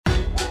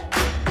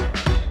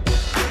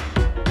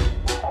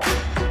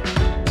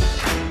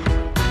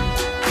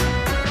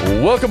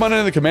Welcome on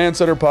into the Command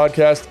Center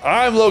podcast.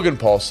 I'm Logan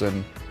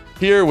Paulson,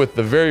 here with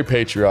the very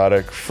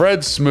patriotic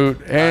Fred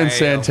Smoot and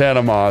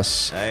Santana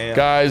Moss.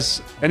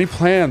 Guys, any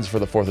plans for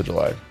the 4th of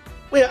July?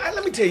 Well,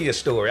 let me tell you a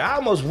story. I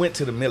almost went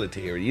to the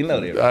military. You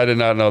know that, right? I did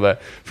not know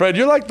that. Fred,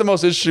 you're like the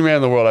most interesting man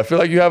in the world. I feel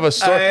like you have a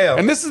story. I am.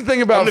 And this is the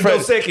thing about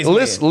Fred.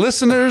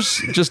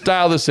 Listeners, just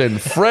dial this in.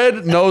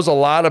 Fred knows a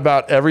lot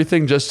about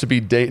everything just enough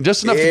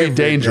to be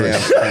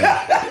dangerous.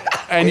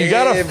 And you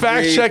got to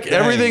fact check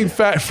everything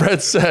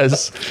Fred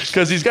says,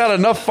 because he's got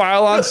enough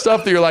file on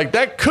stuff that you're like,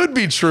 that could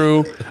be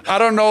true. I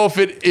don't know if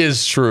it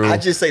is true. I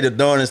just say the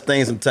darndest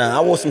things sometimes.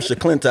 I wore some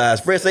Chaclin ties.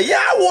 Fred said, yeah,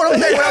 I wore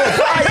them things when I was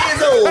 5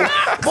 years old.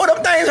 Boy,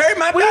 them things hurt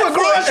my back. We were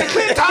growing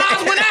Chaclin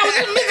ties when I was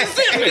in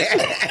Mississippi.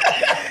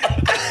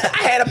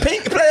 I had a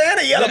pink player and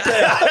a yellow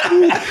player.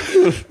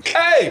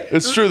 Hey.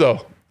 It's true,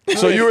 though.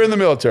 So you were in the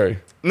military.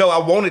 No,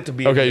 I wanted to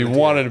be. Okay, you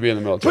wanted to be in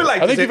the military.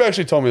 I think you've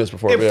actually told me this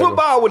before. If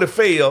football would have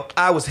failed,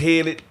 I was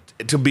headed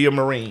to be a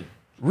Marine.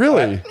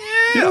 Really?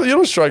 Yeah. You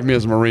don't strike me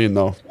as a Marine,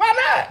 though. Why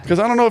not? Because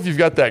I don't know if you've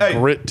got that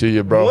grit to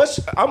you, bro.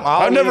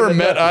 I've never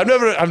met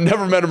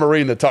a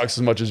Marine that talks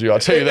as much as you. I'll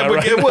tell you that.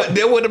 Right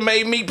that would have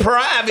made me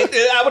private.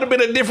 I would have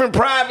been a different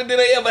private than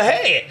I ever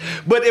had.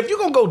 But if you're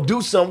gonna go do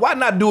something, why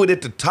not do it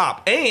at the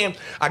top? And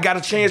I got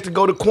a chance to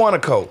go to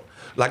Quantico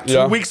like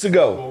 2 weeks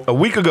ago, a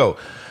week ago.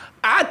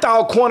 I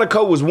thought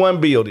Quantico was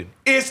one building.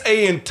 It's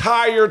an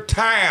entire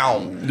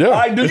town. Yeah,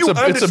 right, do you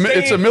understand?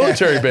 It's a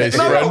military base.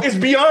 No, it's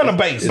beyond a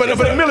base. But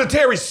it's a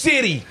military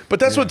city.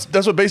 But that's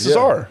what bases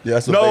are. Yeah,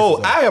 that's what no,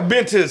 bases are. I have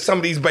been to some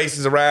of these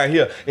bases around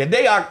here, and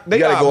they are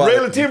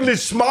relatively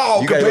small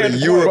compared to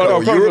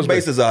Europe. Europe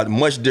bases are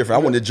much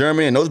different. I went to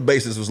Germany, and those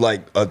bases was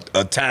like a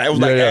town. It was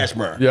like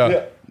Ashburn.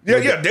 Yeah,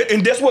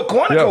 and that's what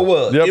Quantico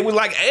was. It was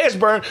like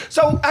Ashburn.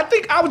 So I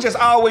think I was just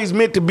always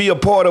meant to be a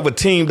part of a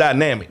team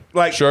dynamic.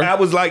 I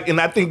was like, and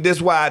I think that's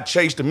why I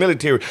chased the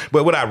military.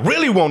 But what I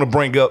really want to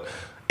bring up,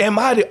 am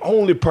I the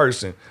only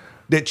person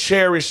that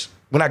cherish,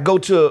 when I go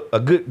to a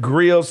good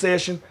grill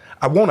session,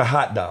 I want a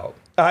hot dog.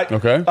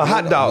 Okay. A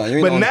hot dog.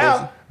 But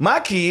now my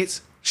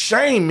kids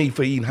shame me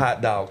for eating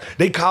hot dogs.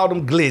 They call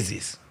them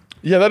glizzies.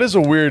 Yeah, that is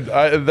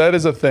that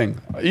is a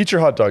thing. Eat your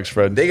hot dogs,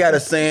 Fred. They got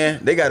a saying.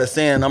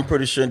 I'm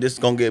pretty sure this is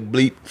gonna get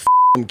bleeped.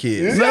 Them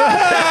kids. I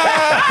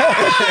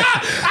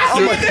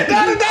said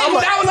that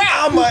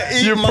I'ma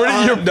eat you're my pretty,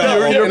 hot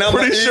dog. You're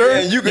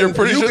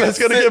pretty sure that's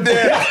gonna get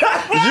bleeped.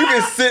 You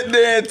can sit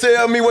there and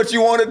tell me what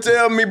you want to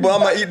tell me, but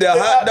I'm gonna eat that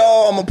hot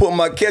dog. I'm gonna put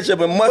my ketchup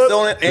and mustard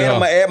on it, and I'm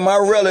gonna add my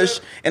relish,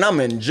 and I'm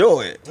gonna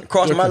enjoy it.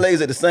 Crossing my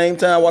legs at the same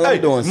time while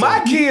I'm doing something.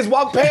 My kids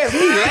walk past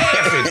me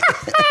laughing.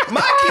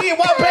 My kid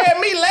walked past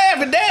me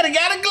laughing. Daddy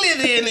got a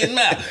glizzy in his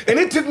mouth. And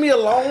it took me a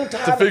long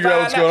time to figure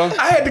out what's going on.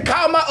 I had to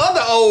call my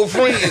other old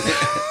friends.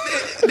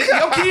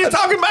 Your kids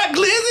talking about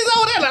glizzies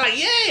over there? I'm like,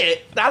 yeah.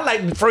 I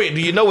like, Fred, do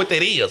you know what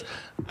that is?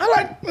 I'm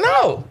like,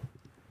 no.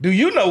 Do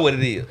you know what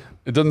it is?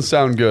 It doesn't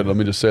sound good. Let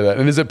me just say that.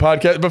 And is it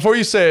podcast? Before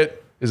you say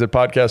it, is it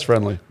podcast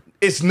friendly?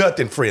 It's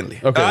nothing friendly.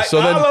 Okay,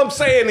 so then all I'm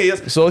saying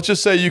is. So let's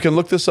just say you can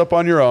look this up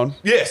on your own.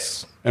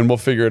 Yes. And we'll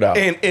figure it out.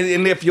 And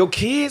if your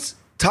kids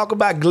talk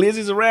about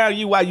glizzies around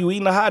you while you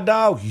eating a hot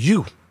dog,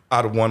 you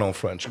are the one on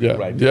Front Street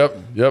right there.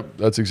 Yep.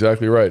 That's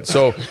exactly right.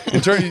 So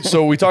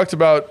so we talked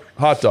about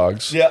hot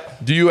dogs. Yeah.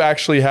 Do you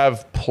actually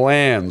have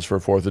plans for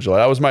 4th of July?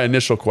 That was my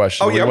initial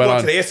question. Oh, yeah, I'm going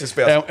to the Essence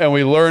Festival. And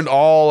we learned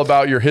all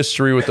about your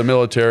history with the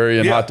military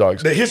and hot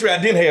dogs. The history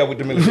I didn't have with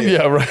the military.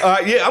 Yeah, right.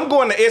 I'm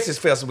going to Essence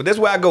Festival. That's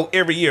where I go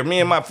every year.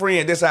 Me and my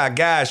friend, that's our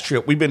guys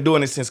trip. We've been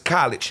doing it since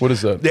college. What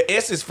is that? The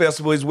Essence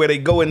Festival is where they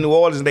go in New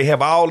Orleans and they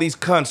have all these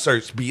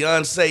concerts,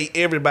 Beyonce,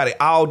 everybody,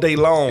 all day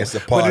long. It's a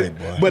party,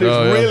 boy. But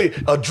it's really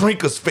a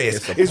drinkers fest.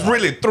 It's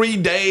really 3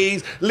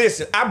 days.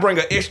 Listen, I bring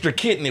an extra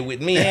kidney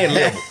with me and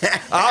liver.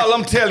 All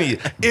I'm telling you,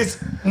 it's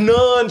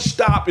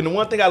non-stop. And the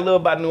one thing I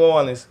love about New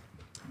Orleans,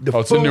 the food.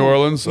 It's in New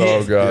Orleans?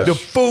 Yes, oh, gosh. the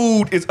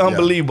food is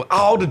unbelievable.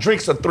 All the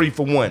drinks are 3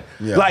 for $1.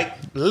 Yeah. Like,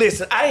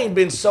 listen, I ain't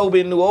been sober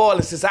in New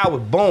Orleans since I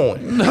was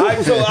born.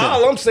 Right? So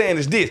all I'm saying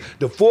is this.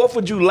 The 4th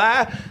of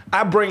July,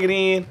 I bring it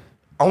in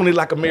only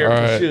like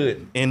America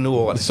should in New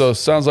Orleans. So it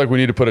sounds like we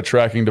need to put a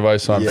tracking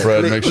device on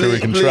Fred. Make sure we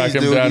can track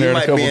him down here in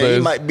a couple days.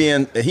 He might be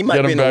in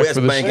the West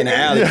Bank in the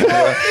alley.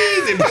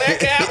 Easy,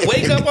 blackout,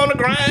 wake up on the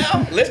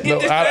ground. Let's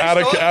get this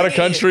out of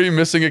country,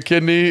 missing a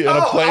kidney in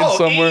a plane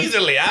somewhere.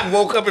 Easily. I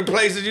woke up in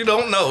places you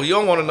don't know. You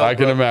don't want to know. I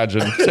can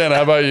imagine. Santa,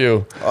 how about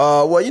you?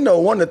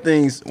 Well, one of the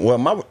things,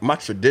 my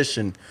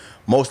tradition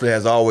mostly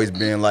has always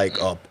been like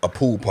a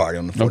pool party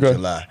on the 4th of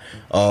July.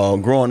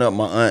 Growing up,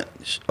 my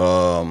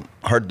aunt,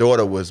 her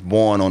daughter was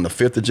born on the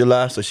 5th of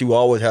July, so she would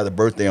always have a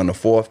birthday on the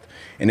 4th,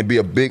 and it'd be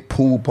a big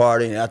pool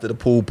party. And after the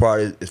pool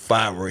party, it's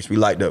fireworks. We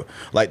like to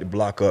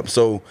block up.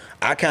 So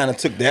I kind of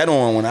took that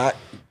on when I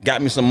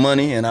got me some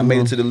money and I made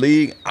it to the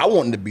league. I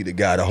wanted to be the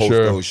guy to host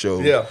those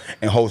shows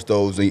and host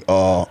those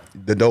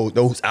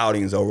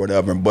outings or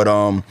whatever. But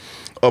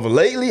of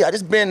lately,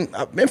 I've been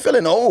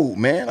feeling old,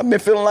 man. I've been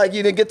feeling like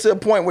you didn't get to a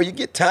point where you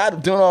get tired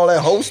of doing all that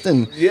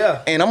hosting.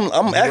 Yeah. And I'm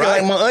acting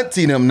like my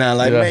auntie them now.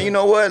 Like, man, you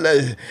know what?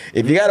 Like,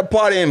 if you got a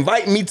party,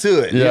 invite me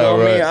to it. You know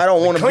what I mean? I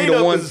don't want to be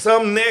the one.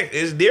 Something next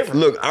is different.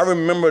 Look, I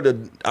remember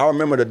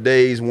the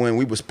days when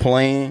we was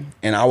playing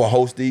and I would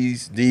host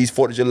these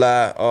 4th of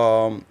July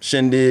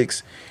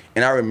shindigs,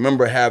 and I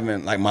remember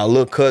having like my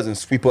little cousin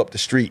sweep up the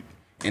street,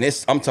 and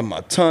I'm talking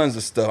about tons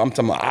of stuff. I'm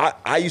talking about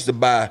I used to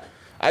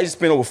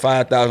spend over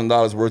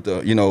 $5,000 worth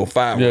of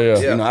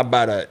fireworks. You know, I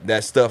buy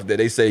that stuff that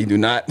they say do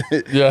not.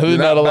 Do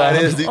not allow.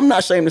 I'm not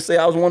ashamed to say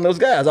I was one of those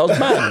guys. I was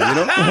buying them,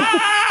 you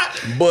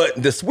know.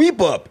 But the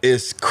sweep up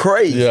is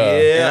crazy.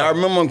 And I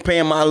remember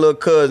paying my little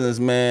cousins,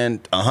 man,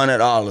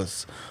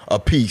 $100 a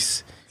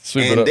piece.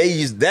 And that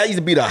used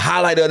to be the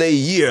highlight of their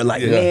year.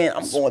 Like, man,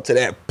 I'm going to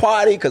that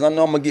party because I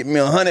know I'm gonna get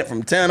me 100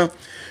 from Tanner.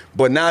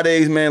 But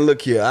nowadays, man,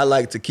 look here. I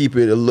like to keep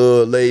it a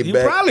little laid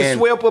back. You probably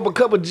swept up a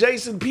couple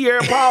Jason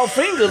Pierre-Paul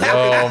fingers.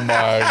 Oh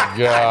my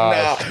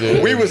gosh,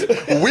 dude. We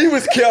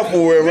was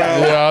careful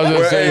around. Yeah, I was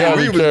gonna say,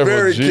 we was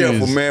very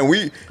careful, man.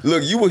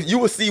 You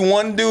would see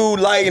one dude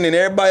lighting and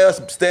everybody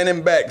else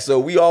standing back. So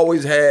we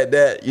always had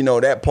that,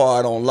 that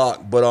part on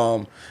lock.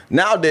 But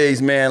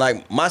nowadays, man,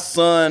 like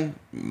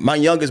my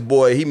youngest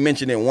boy, he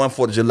mentioned it one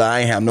 4th of July, I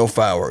ain't have no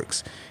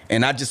fireworks.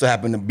 And I just so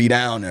happened to be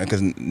down there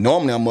because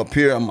normally I'm up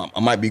here. I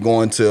might be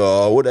going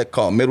to what that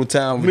called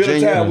Middletown, Virginia.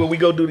 Middletown, where we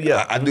go do the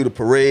I do the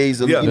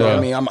parades. You know what I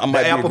mean? I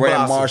might be a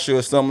grand marshal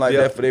or something like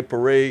that for their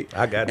parade.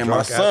 I got and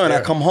my son, I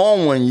come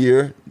home one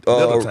year.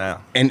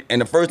 Middletown. And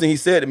the first thing he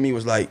said to me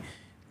was like,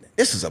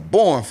 "This is a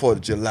boring 4th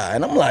of July."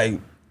 And I'm like,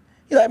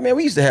 he's like, man,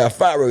 we used to have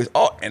fireworks.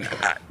 And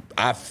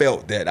I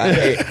felt that.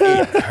 It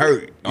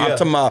hurt. I'm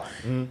talking about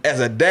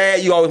as a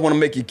dad, you always want to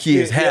make your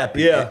kids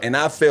happy. And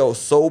I felt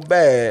so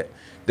bad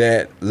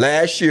that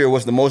last year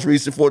was the most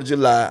recent 4th of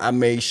July. I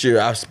made sure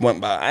I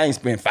ain't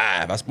spent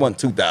 $5. I spent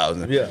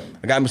 $2,000.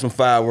 I got me some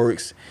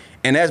fireworks.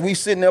 And as we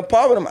sitting there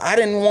part with them, I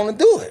didn't want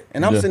to do it.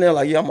 And I'm sitting there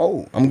like, I'm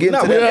old. I'm getting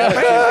to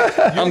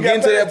that. I'm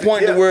getting to that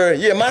point to where,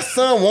 my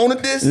son wanted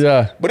this.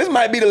 But this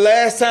might be the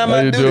last time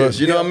I do this.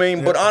 You know what I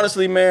mean? But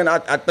honestly, man,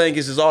 I think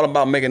it's just all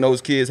about making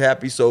those kids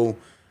happy. So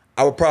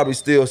I would probably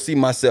still see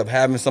myself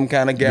having some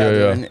kind of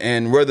gathering,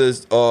 and whether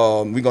it's,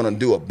 we're gonna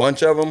do a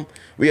bunch of them,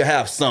 we'll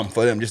have some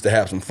for them just to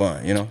have some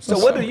fun, So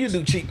what do you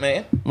do, Cheap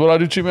Man? What I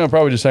do, Cheap Man, I'll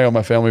probably just hang out with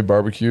my family,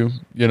 barbecue,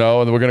 and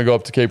then we're gonna go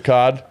up to Cape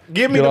Cod.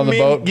 Give me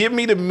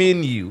the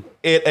menu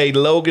at a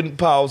Logan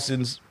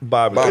Paulson's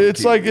barbecue.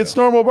 It's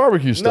normal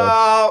barbecue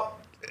stuff.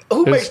 No,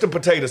 who makes the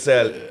potato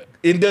salad?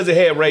 And does it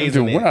have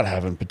raisins? Dude, we're not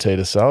having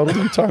potato salad. What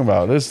are you talking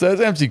about? That's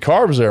empty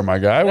carbs there, my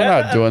guy. We're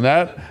not doing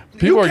that.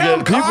 People are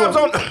getting carbs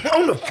on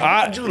the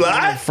 4th of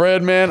July.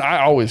 Fred, man,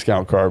 I always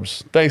count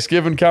carbs.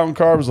 Thanksgiving, counting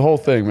carbs, the whole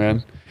thing,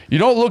 man. You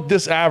don't look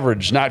this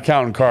average not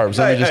counting carbs.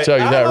 Let me just tell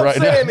you that right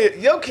now.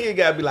 Your kid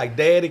got to be like,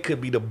 Daddy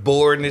could be the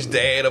boringest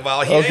dad of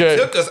all. He ain't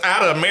took us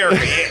out of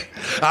America yet.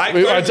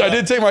 I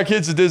did take my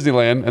kids to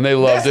Disneyland, and they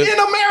loved it. That's in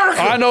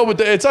America. I know,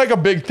 but it's like a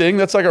big thing.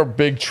 That's like a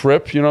big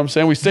trip. You know what I'm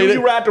saying? We stayed. Do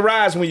you ride the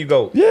rides when you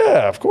go?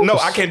 Yeah, of course. No,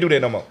 I can't do that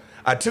no more.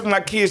 I took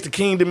my kids to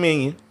King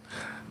Dominion.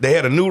 They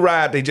had a new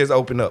ride they just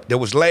opened up. That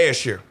was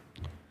last year.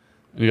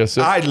 You got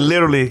sick?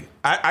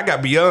 I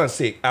got beyond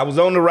sick. I was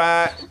on the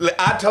ride.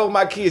 I told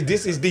my kids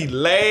this is the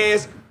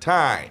last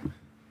time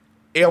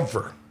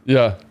ever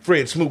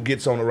Fred Smoot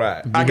gets on the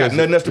ride. I got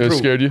nothing else to prove.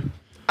 Scared you?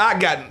 I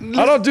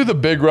don't do the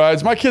big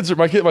rides. My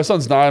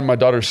son's 9, my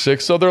daughter's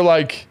 6, so they're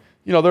like,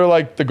 they're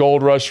like the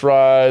Gold Rush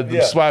ride,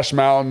 the Splash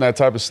Mountain, that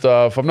type of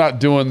stuff. I'm not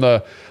doing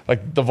the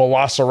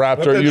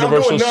Velociraptor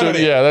Universal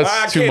Studio. Yeah,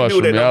 that's too much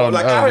for me.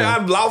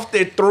 I've lost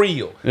that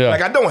thrill.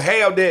 Like I don't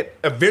have that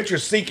adventure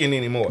seeking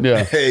anymore.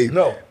 Hey,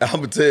 no. I'm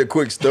gonna tell you a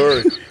quick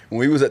story. When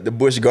we was at the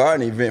Busch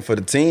Garden event for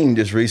the team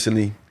just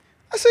recently,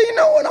 I said, you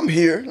know what? I'm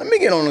here. Let me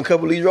get on a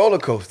couple of these roller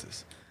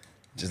coasters.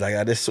 Just like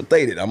I just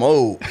stated, I'm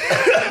old.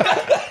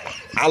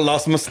 I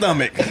lost my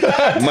stomach.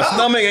 My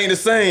stomach ain't the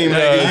same.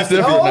 It's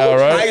different now,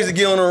 right? I used to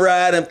get on a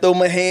ride and throw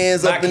my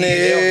hands up in the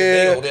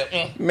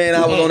air. Man,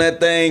 I was on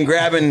that thing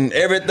grabbing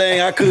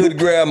everything I could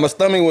grab. My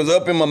stomach was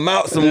up in my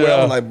mouth somewhere.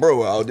 I was like,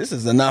 bro, this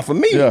is not for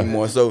me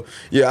anymore. So,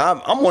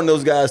 I'm one of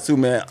those guys too,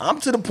 man. I'm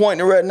to the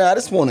point right now, I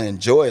just want to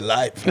enjoy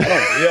life.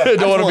 I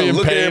don't want to be in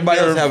look pain. At everybody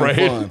else having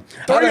fun.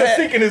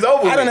 Thinking is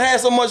over. I done had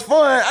so much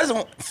fun.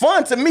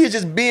 Fun to me is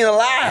just being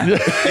alive.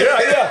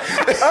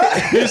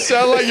 You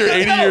sound like you're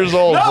 80 years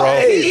old,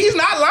 bro. He's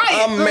not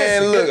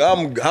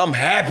lying. I'm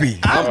happy.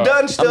 I've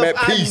done stuff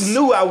I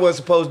knew I wasn't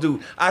supposed to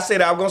do. I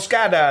said I was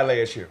gonna skydive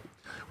last year.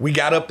 We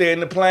got up there in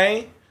the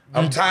plane.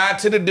 I'm tied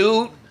to the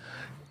dude.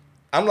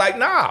 I'm like,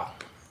 nah.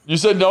 You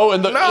said no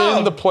in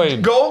the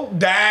plane. Go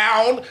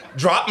down,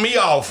 drop me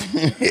off.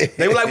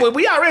 They were like, well,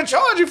 we already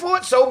charged you for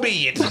it, so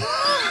be it.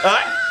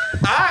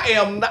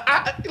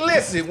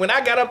 Listen, when I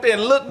got up there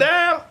and looked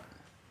down,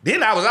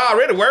 then I was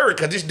already worried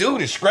because this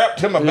dude is strapped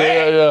to my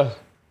back. Yeah.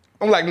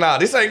 I'm like, nah,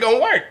 this ain't gonna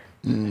work.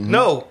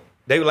 No.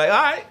 They were like,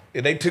 all right.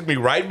 And they took me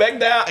right back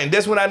down. And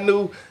that's when I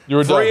knew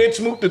Fred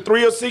Smoot, the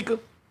thrill seeker,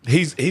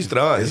 He's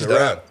done. He's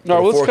done.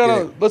 No,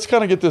 let's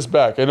kind of get this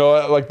back. I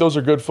know, like those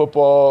are good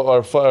football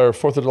or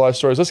 4th of July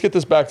stories. Let's get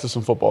this back to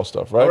some football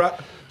stuff, right? All right.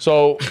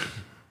 So,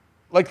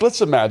 like,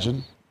 let's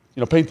imagine,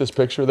 paint this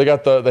picture. They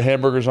got the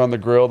hamburgers on the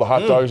grill. The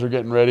hot dogs are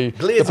getting ready.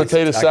 GLIZZIES. The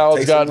potato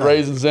salad's got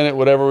raisins in it.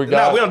 Whatever we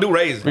got. No, we don't do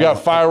raisins. We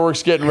got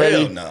fireworks getting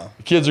ready. No.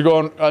 The kids are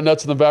going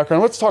nuts in the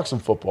background. Let's talk some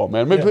football,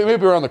 man.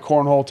 Maybe around the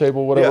cornhole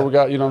table, whatever we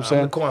got. You know what I'm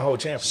saying? The cornhole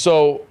champion.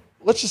 So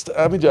let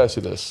me just ask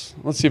you this.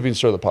 Let's see if we can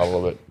stir the pot a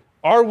little bit.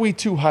 Are we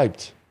too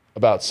hyped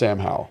about Sam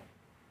Howell?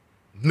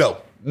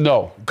 No.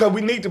 Because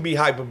we need to be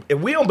hyped. If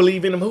we don't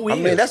believe in him, who he is?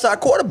 I mean, that's our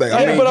quarterback.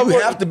 I mean, you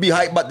have to be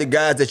hyped about the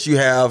guys that you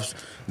have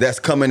that's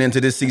coming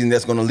into this season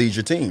that's going to lead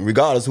your team,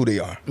 regardless who they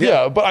are.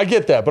 Yeah, but I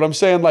get that. But I'm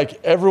saying,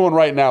 like, everyone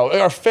right now,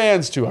 are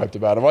fans too hyped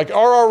about him? Like,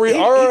 are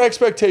our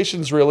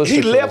expectations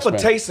realistic? He left a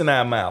taste in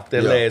our mouth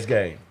that last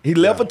game. He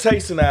left a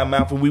taste in our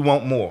mouth, and we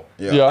want more.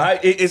 Yeah.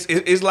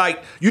 It's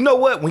like, you know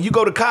what? When you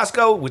go to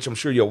Costco, which I'm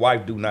sure your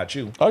wife do, not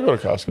you. I go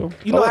to Costco.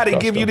 You know how they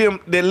give you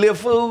that little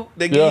food?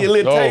 They give you a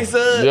little taste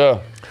of it? Yeah.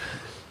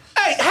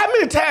 Hey, how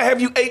many times have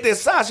you ate that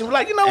sausage?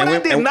 Like, you know what? I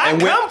did not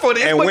come for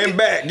this. And went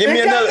back. Give me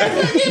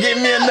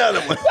another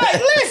one.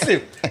 Like,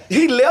 listen,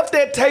 he left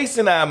that taste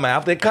in our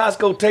mouth, that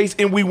Costco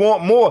taste, and we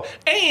want more.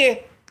 And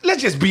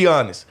let's just be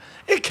honest.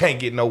 It can't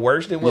get no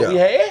worse than what we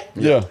had.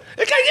 Yeah.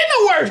 It can't get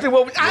no worse than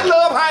what I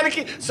love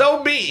Heineken,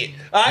 so be it.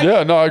 Right?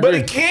 Yeah, no, I agree. But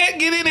it can't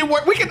get any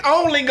worse. We can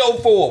only go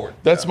forward.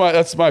 That's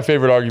my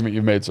favorite argument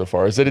you've made so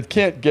far, is that it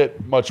can't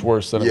get much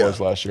worse than it was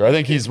last year. I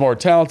think he's more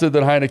talented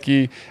than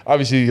Heineke.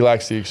 Obviously, he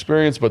lacks the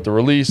experience, but the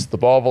release, the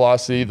ball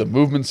velocity, the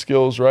movement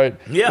skills, right?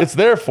 Yeah. It's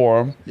there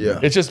for him. Yeah.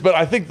 It's just, but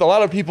I think a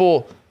lot of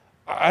people,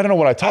 I don't know,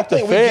 when I talk to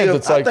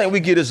fans, I think we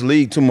give this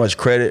league too much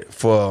credit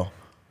for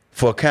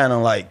kind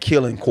of like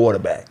killing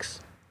quarterbacks.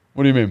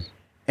 What do you mean?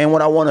 And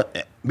what I want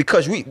to,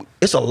 because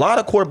it's a lot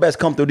of quarterbacks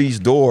come through these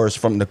doors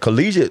from the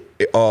collegiate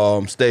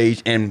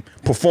stage and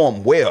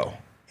perform well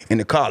in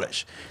the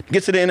college.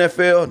 Get to the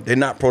NFL, they're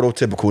not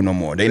prototypical no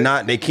more. They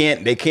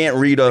can't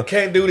read a. They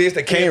can't do this.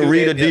 They can't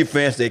read a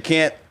defense. They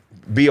can't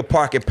be a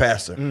pocket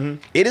passer.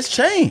 Mm-hmm. It has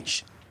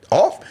changed.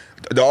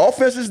 The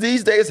offenses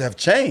these days have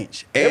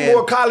changed. They're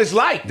more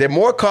college-like. They're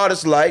more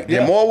college-like.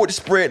 They're more with the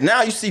spread.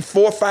 Now you see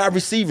 4 or 5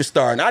 receivers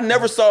starting. I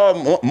never saw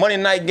a Monday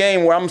night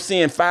game where I'm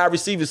seeing 5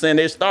 receivers saying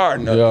they're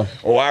starting. Or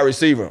wide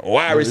receiver.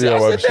 I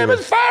said, damn,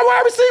 there's 5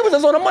 wide receivers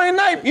that's on a Monday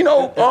night,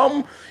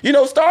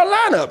 star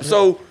lineup.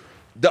 So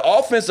the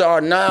offenses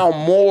are now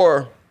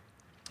more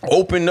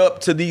opened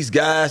up to these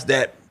guys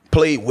that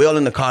played well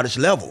in the college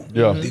level.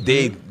 Yeah.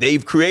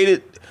 They've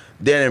created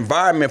that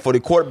environment for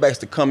the quarterbacks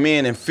to come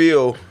in and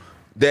feel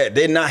that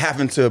they're not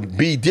having to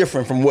be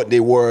different from what they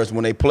were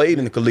when they played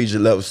in the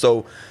collegiate level.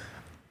 So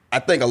I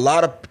think a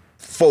lot of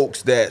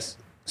folks that's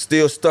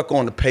still stuck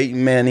on the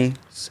Peyton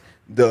Mannings,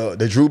 the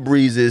Drew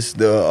Breeses,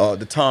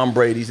 the Tom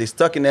Brady's, they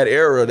stuck in that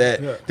era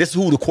that this is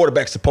who the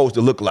quarterback's supposed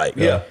to look like.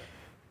 Yeah.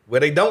 Well,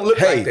 they don't look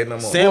like that no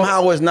more. Sam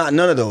Howell is not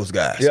none of those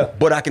guys. Yeah.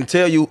 But I can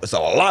tell you, it's a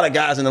lot of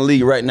guys in the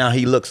league right now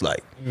he looks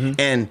like. Mm-hmm.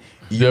 And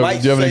do you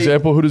have an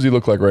example? Who does he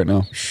look like right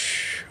now?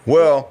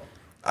 Well,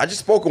 I just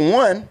spoke of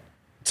one.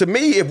 To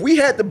me, if we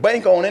had to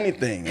bank on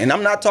anything, and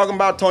I'm not talking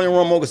about Tony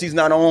Romo because he's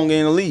not on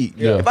in the league.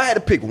 Yeah. If I had to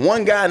pick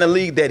one guy in the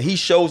league that he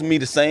shows me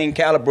the same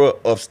caliber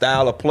of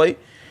style of play,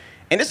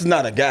 and this is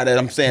not a guy that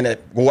I'm saying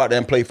that go out there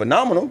and play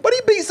phenomenal, but he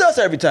beats us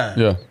every time.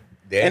 Yeah.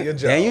 Daniel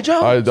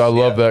Jones. I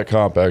love that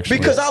comp, actually.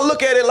 Because I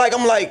look at it like,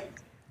 I'm like,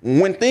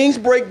 when things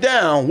break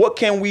down, what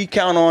can we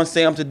count on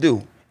Sam to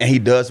do? And he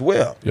does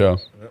well. Yeah.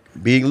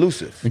 Be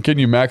elusive. And can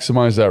you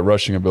maximize that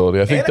rushing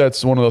ability? I think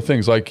that's one of the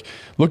things. Like,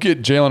 look at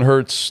Jalen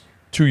Hurts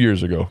 2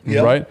 years ago,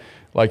 right?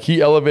 Like,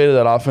 he elevated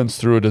that offense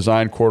through a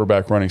designed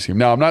quarterback running scheme.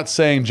 Now, I'm not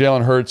saying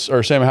Jalen Hurts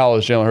or Sam Howell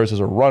is Jalen Hurts as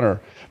a runner,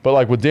 but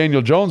like with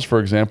Daniel Jones, for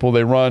example,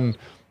 they run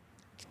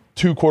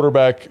 2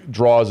 quarterback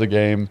draws a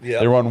game. Yep.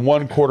 They run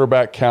 1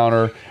 quarterback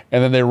counter,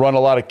 and then they run a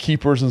lot of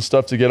keepers and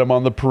stuff to get him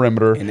on the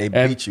perimeter. And they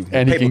beat you.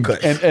 And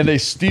and they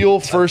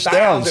steal first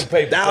downs.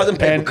 1,000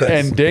 paper cuts.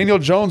 And Daniel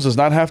Jones does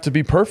not have to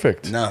be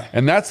perfect. No.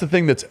 And that's the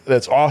thing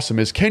that's awesome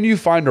is, can you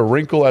find a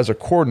wrinkle as a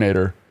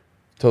coordinator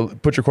to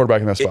put your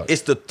quarterback in that spot?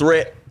 It's the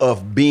threat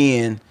of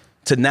being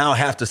to now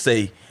have to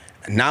say,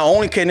 not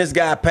only can this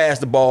guy pass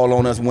the ball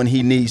on us when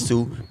he needs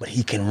to, but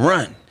he can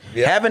run.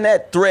 Yeah. Having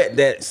that threat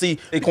that, see,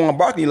 Saquon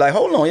Barkley like,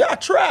 hold on, y'all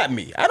tried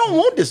me. I don't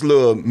want this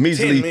little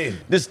measly,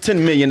 this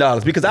 $10 million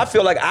because I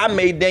feel like I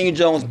made Daniel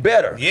Jones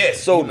better.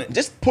 Yes. So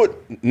just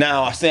put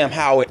now Sam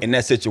Howell in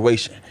that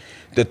situation.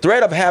 The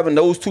threat of having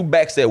those 2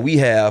 backs that we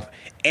have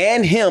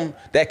and him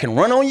that can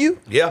run on you,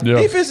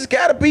 defenses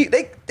gotta be,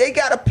 they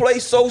gotta play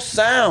so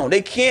sound.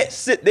 They can't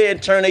sit there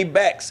and turn their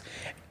backs.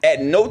 At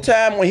no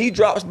time when he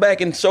drops back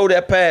and show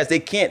that pass,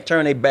 they can't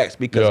turn their backs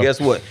because guess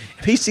what?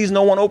 If he sees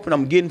no one open,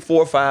 I'm getting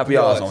 4 or 5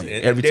 yards on you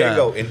every time. There you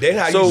go. And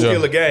that's how you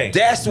steal a game.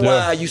 That's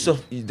why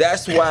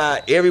that's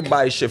why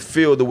everybody should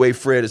feel the way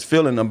Fred is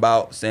feeling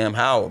about Sam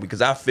Howell,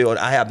 because I feel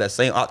I have that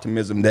same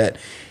optimism that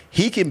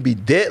he can be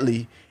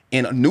deadly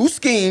in a new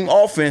scheme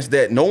offense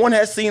that no one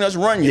has seen us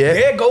run yet.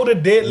 There go the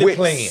deadly with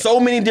plan. So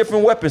many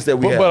different weapons that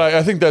we have. But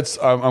I think that's.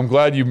 I'm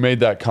glad you made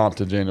that comp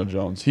to Daniel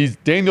Jones.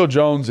 Daniel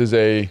Jones is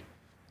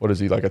what is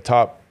he, like a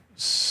top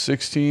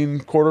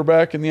 16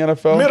 quarterback in the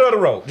NFL? Middle of the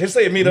road. Just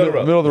say middle of the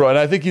road. Middle of the road. And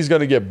I think he's going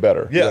to get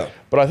better. Yeah.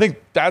 But I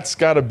think that's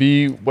got to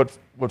be what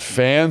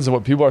fans and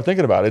what people are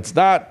thinking about. It's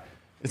not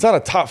a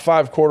top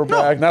 5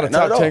 quarterback, not a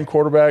top 10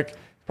 quarterback.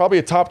 Probably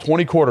a top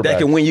 20 quarterback.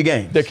 That can win you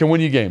games. That can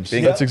win you games.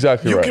 Yeah. That's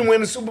exactly right. You can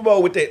win the Super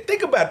Bowl with that.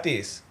 Think about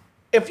this.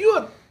 If you're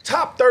a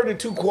top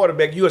 32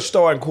 quarterback, you're a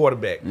starting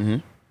quarterback. Mm-hmm.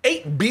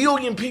 8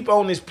 billion people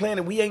on this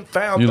planet, we ain't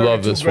found. You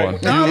love this one.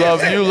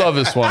 You love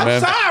this one,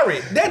 man. I'm sorry.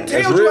 That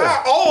tells you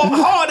how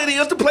hard it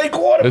is to play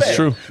quarterback. That's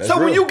true.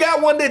 When you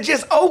got one that's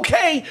just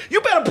okay,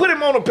 you better put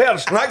him on a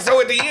pedestal. Like, so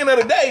at the end of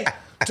the day,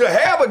 to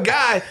have a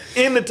guy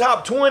in the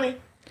top 20,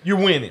 you're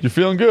winning. You're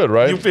feeling good,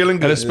 right? You're feeling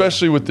good. And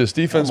especially with this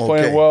defense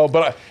playing well.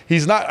 But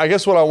he's not, I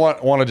guess what I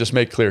want to just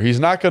make clear, he's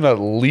not going to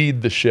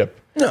lead the ship.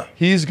 No.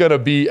 He's going to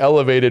be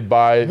elevated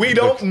by. We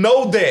don't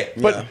know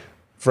that. But,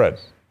 Fred,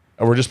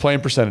 we're just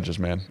playing percentages,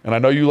 man. And I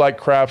know you like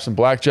craps and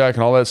blackjack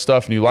and all that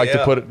stuff, and you like to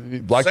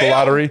the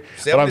lottery.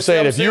 But I'm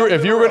saying if you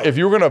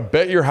were going to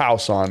bet your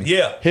house on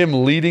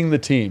him leading the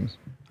team.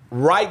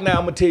 Right now,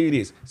 I'm going to tell you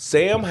this.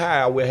 Sam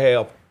Howell will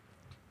have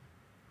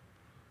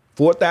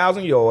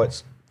 4,000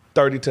 yards,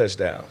 30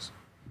 touchdowns.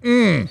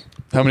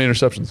 How many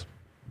interceptions?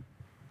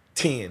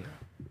 10.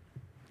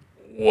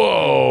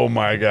 Whoa,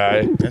 my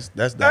guy.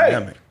 That's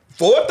dynamic.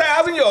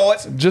 4,000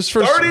 yards, just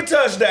for 30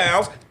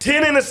 touchdowns,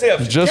 10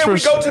 interceptions. Can we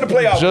go to the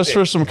playoffs? Just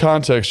for some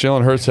context,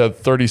 Jalen Hurts had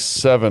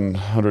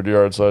 3,700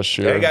 yards last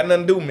year. That ain't got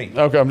nothing to do with me.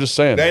 Okay, I'm just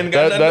saying. That ain't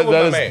got nothing to do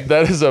with my man.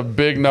 That is a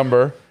big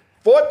number.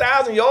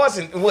 4,000 yards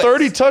and what?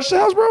 30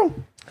 touchdowns, bro?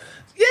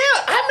 Yeah.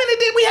 How many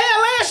did we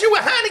have last year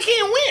with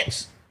Heineke and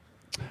Wentz?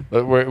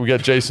 We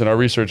got Jason, our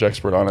research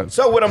expert, on it.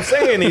 So what I'm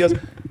saying is,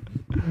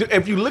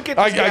 if you look at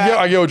this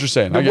I get what you're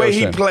saying. The way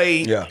he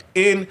played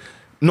in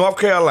North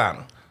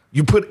Carolina,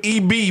 you put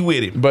EB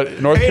with him.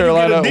 But North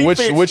Carolina,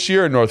 which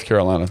year in North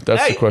Carolina?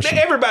 That's the question.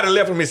 Everybody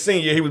left him his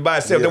senior year. He was by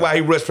himself. That's why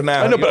he rushed for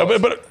 900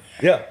 yards. But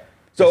yeah.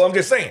 So I'm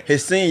just saying.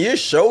 His senior year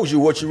shows you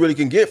what you really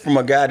can get from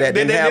a guy that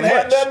didn't have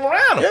much. Nothing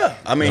around him. Yeah.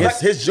 I mean,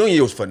 his junior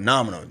year was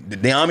phenomenal.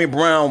 De'Ami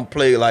Brown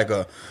played like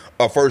a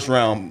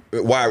first-round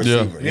wide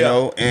receiver, you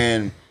know?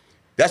 And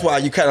that's why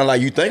you kind of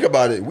like, you think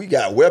about it, we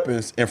got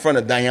weapons in front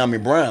of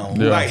De'Ami Brown.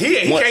 Yeah. Like he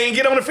can't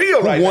get on the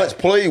field right now. Once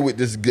played with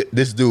this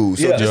dude.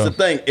 So just the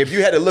thing, if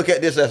you had to look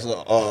at this as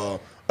a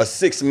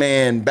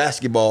 6-man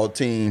basketball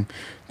team,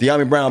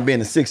 De'Ami Brown being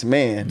the 6th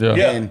man,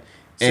 and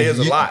says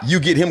a lot. You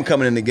get him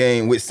coming in the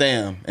game with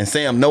Sam, and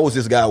Sam knows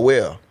this guy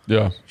well.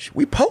 Yeah,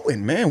 we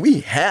potent, man. We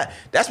had.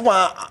 That's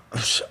why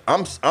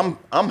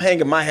I'm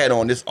hanging my hat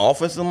on this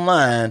offensive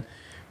line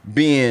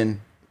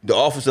being the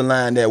offensive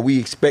line that we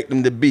expect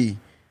them to be.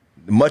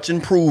 Much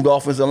improved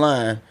offensive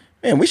line.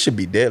 Man, we should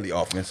be deadly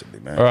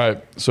offensively, man. All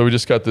right, so we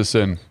just got this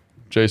in.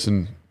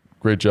 Jason,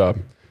 great job.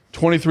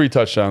 23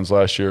 touchdowns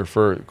last year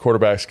for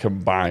quarterbacks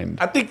combined.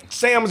 I think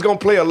Sam is going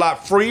to play a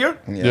lot freer.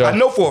 Yeah. I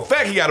know for a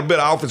fact he got a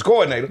better offense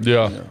coordinator.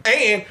 Yeah.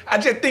 And I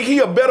just think he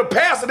a better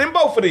passer than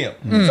both of them.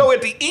 So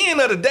at the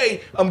end of the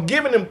day, I'm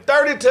giving him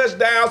 30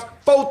 touchdowns,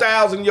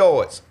 4,000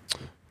 yards.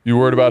 You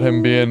worried about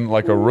him being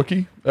like a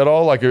rookie at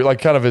all? Like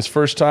kind of his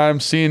first time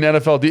seeing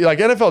NFL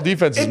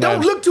defenses. It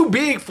don't look too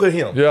big for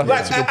him. Yeah,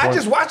 like I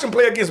just watched him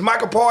play against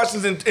Michael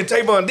Parsons and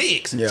Tavon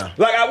Diggs. Yeah.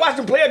 Like I watched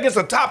him play against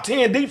a top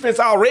 10 defense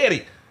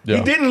already. Yeah.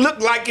 He didn't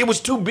look like it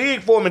was too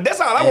big for him, and that's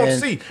all I want to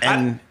see.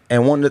 And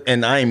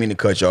I ain't mean to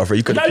cut you off.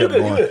 You could have kept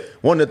going.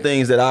 One of the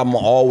things that I'm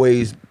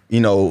always,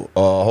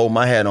 hold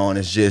my hat on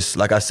is just,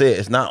 like I said,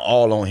 it's not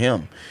all on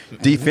him.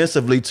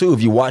 Defensively, too,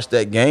 if you watch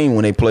that game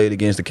when they played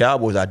against the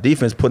Cowboys, our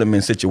defense put him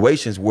in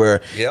situations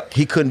where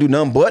he couldn't do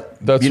nothing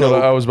but, that's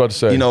what I was about to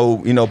say.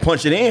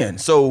 Punch it in.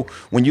 So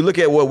when you look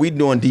at what we're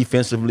doing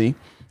defensively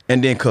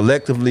and then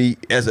collectively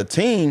as a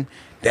team,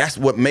 that's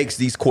what makes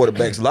these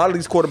quarterbacks. A lot of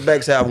these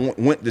quarterbacks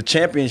went to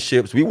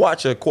championships. We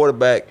watch a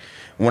quarterback.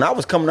 When I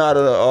was coming out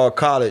of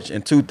college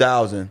in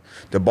 2000,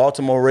 the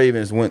Baltimore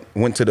Ravens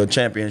went to the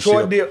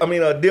championship.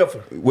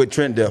 Differ with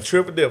Trent Dilfer.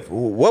 Trent Dilfer.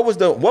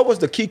 What was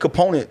the key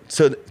component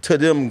to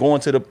them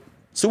going to the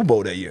Super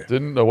Bowl that year?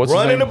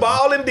 Running the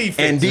ball and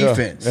defense.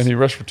 Yeah. And he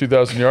rushed for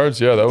 2,000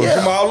 yards. Yeah, that was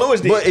Jamal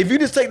Lewis did. But if you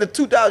just take the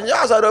 2,000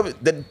 yards out of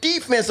it, the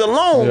defense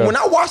alone, when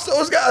I watched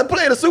those guys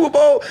play in the Super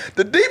Bowl,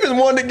 the defense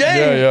won the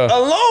game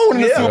alone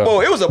in the Super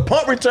Bowl. It was a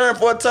punt return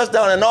for a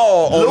touchdown and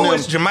all.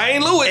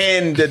 Jermaine Lewis.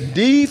 And the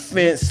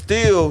defense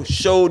still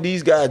showed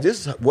these guys,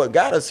 this is what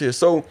got us here.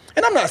 So,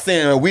 and I'm not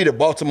saying we the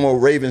Baltimore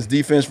Ravens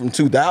defense from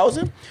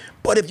 2000,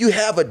 but if you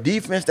have a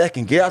defense that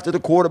can get after the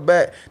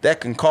quarterback,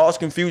 that can cause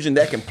confusion,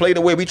 that can play the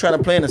way we trying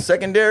to play in the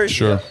secondary,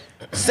 sure.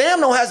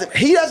 Sam doesn't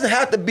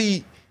have to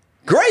be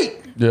great.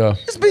 Yeah.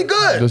 Just be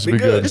good. Just be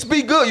good. Just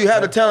be good. You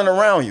have the talent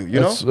around you, you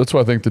know? That's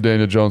why I think the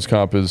Daniel Jones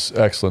comp is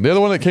excellent. The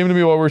other one that came to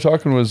me while we were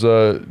talking was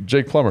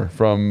Jake Plummer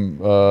from...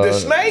 the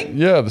Snake?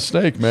 Yeah, the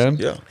Snake, man.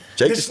 Yeah.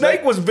 The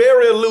Snake was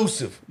very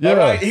elusive. Yeah. All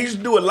right? He used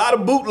to do a lot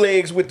of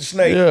bootlegs with the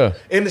Snake. Yeah.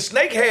 And the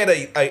Snake had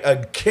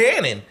a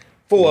cannon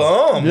for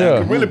an arm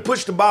that could really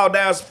push the ball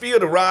downfield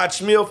to Rod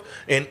Smith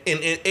and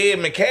Ed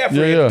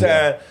McCaffrey at the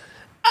time.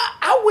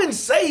 I wouldn't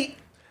say...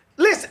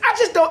 Listen, I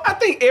just don't. I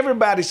think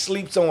everybody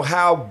sleeps on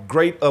how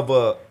great of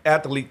a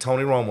athlete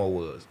Tony Romo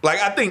was.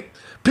 Like, I think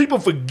people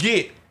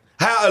forget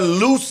how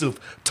elusive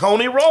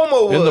Tony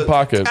Romo was in the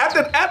pocket.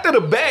 After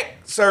the back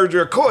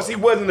surgery, of course, he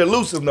wasn't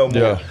elusive no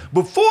more. Yeah.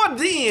 Before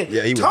then,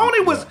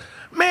 Tony was.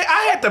 Man,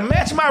 I had to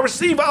match my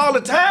receiver all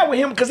the time with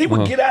him because he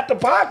would get out the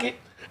pocket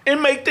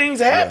and make things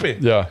happen.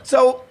 Yeah.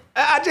 So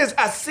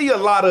I see a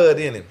lot of it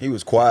in him. He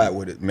was quiet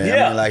with it, man.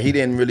 Yeah. I mean, like, he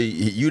didn't really.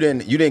 You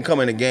didn't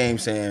come in the game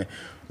saying,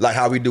 like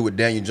how we do with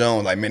Daniel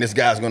Jones, like, man, this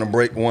guy's gonna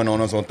break one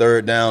on us on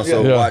third down,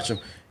 so watch him.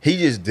 He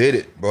just did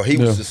it, bro. He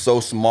was just so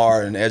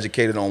smart and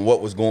educated on what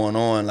was going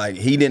on. Like,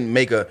 he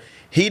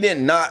did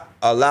not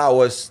allow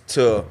us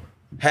to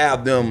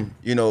have them,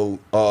 you know,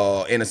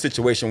 in a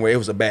situation where it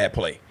was a bad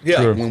play.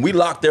 Yeah. Like, when we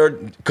locked there,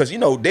 because, you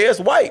know, Dez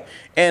White,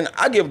 and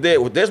I give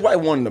Dez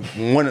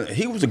White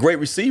he was a great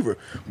receiver,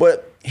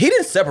 but he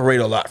didn't separate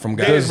a lot from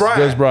guys.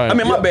 Dez Bryant. I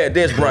mean, my bad,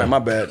 Dez Bryant, my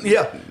bad.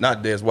 Yeah.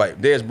 Not Dez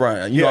White. Dez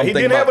Bryant. You know, he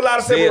didn't have a lot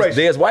of separation.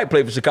 Dez White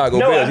played for Chicago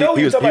No, Bears. I know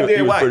he was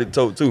White. pretty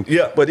tough too.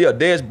 Yeah. But yeah,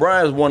 Dez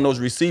Bryant was one of those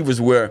receivers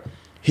where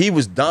he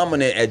was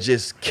dominant at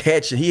just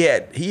catching. He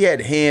had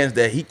hands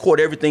that he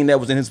caught everything that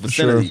was in his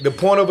vicinity. The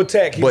point of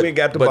attack, he went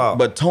got the ball.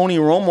 But Tony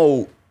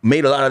Romo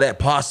made a lot of that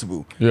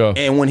possible. Yeah.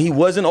 And when he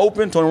wasn't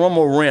open, Tony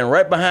Romo ran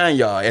right behind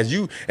y'all. As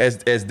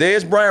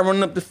Dez Bryant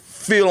running up the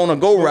field on a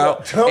go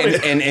route,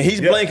 and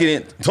he's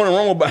blanketing Tony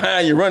Romo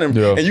behind you running,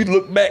 and you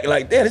look back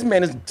like, damn, this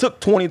man has took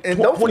 20, and 25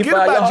 don't forget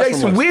about yards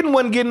Jason Witten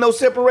wasn't getting no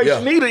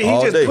separation either.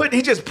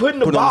 He just putting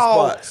the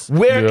ball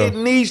where it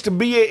needs to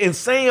be at, and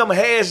Sam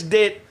has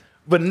that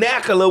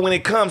vernacular when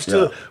it comes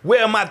to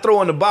where am I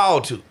throwing the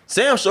ball to.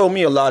 Sam showed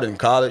me a lot in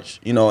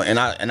college, you know, and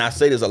I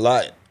say this a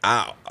lot.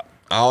 I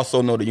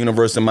also know the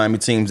University of Miami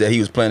teams that he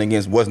was playing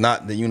against was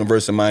not the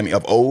University of Miami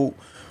of old,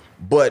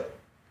 but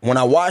when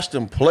I watched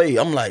him play,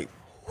 I'm like,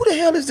 who the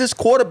hell is this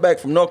quarterback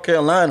from North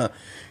Carolina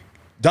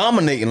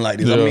dominating like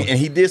this? I mean, and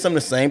he did some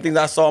of the same things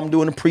I saw him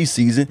do in the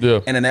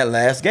preseason and in that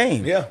last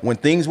game. Yeah. When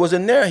things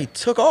wasn't there, he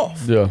took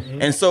off. Yeah.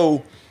 And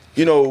so,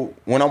 you know,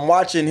 when I'm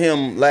watching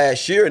him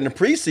last year in the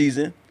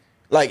preseason,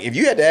 like, if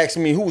you had to ask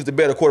me who was the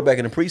better quarterback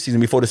in the preseason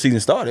before the season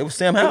started, it was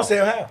Sam Howell.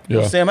 It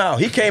was Sam Howell.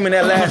 He came in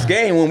that last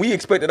game when we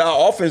expected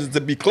our offense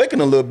to be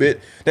clicking a little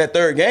bit, that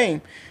third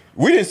game.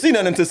 We didn't see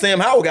nothing until Sam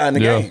Howell got in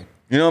the game.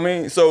 You know what I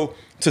mean? So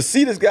to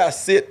see this guy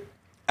sit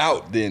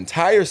out the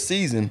entire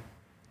season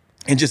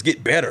and just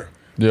get better,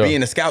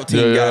 being a scout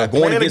team guy,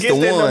 going against the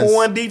that ones. number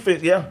one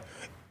defense,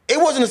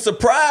 It wasn't a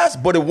surprise,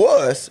 but it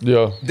was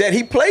that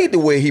he played the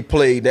way he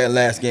played that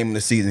last game of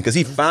the season, because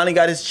he finally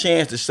got his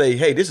chance to say,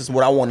 hey, this is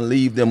what I want to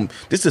leave them.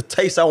 This is a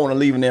taste I want to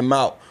leave in their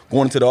mouth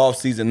going into the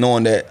offseason,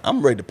 knowing that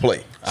I'm ready to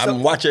play. I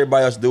can watch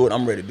everybody else do it.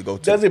 I'm ready to go,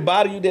 too. Does it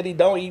bother you that he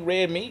don't eat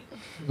red meat?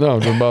 No,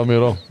 it doesn't bother me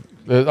at all.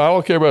 All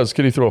I care about is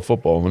can he throw a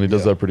football, when he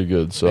does that pretty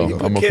good. So I'm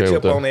okay with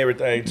ketchup that. on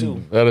everything,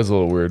 too. That is a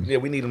little weird. Yeah,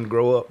 we need him to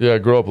grow up. Yeah,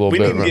 grow up a little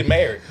bit. We need him to get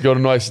married. Go to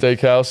a nice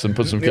steakhouse and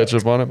put some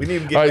ketchup on it. We need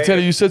him to get All right, married.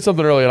 Tanner, you said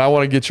something earlier, and I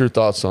want to get your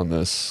thoughts on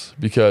this,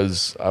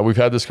 because we've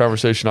had this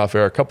conversation off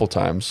air a couple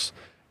times,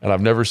 and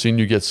I've never seen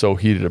you get so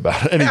heated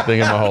about anything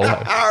in my whole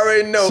life. I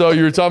already know. So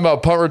you were talking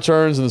about punt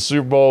returns in the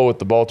Super Bowl with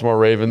the Baltimore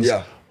Ravens.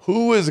 Yeah.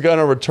 Who is going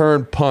to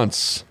return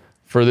punts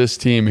for this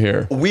team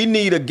here? We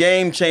need a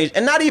game change,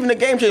 and not even a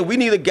game change. We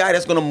need a guy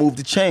that's going to move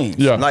the chains.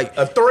 Yeah. Like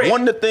a threat.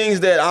 One of the things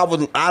that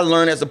I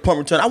learned as a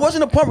punt returner, I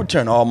wasn't a punt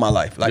returner all my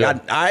life. Like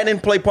I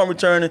didn't play punt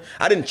returning.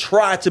 I didn't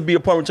try to be a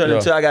punt returner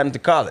until I got into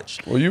college.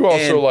 Well, you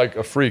also like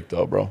a freak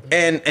though, bro.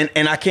 And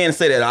I can't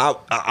say that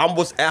I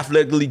was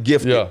athletically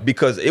gifted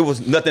because it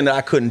was nothing that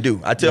I couldn't do.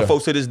 I tell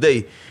folks to this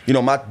day, you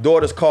know, my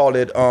daughters call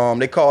it.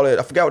 They call it.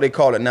 I forgot what they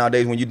call it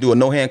nowadays when you do a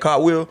no hand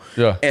cartwheel.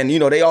 Yeah. And you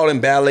know they all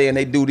in ballet and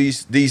they do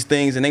these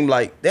things and they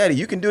like, Daddy,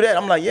 you can do that.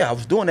 I'm like, yeah, I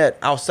was doing that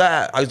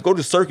outside. I used to go to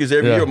the circus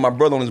every year with my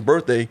brother on his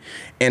birthday,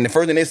 and the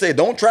first thing they said,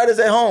 don't try this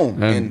at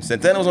home. And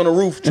Santana was on the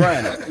roof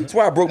trying it. That's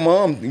why I broke my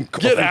arm.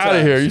 Get out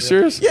of here. Are you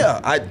serious?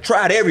 Yeah, I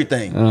tried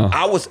everything.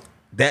 I was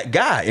that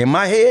guy. In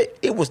my head,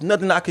 it was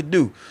nothing I could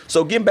do.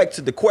 So getting back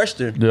to the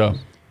question,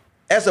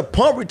 as a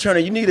punt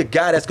returner, you need a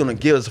guy that's going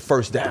to give us a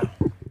first down.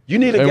 You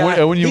need a guy.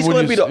 And when you explain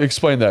that a little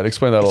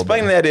bit.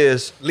 Explaining that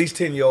is at least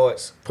 10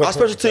 yards. Our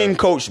special team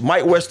coach,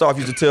 Mike Westhoff,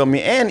 used to tell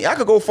me, and I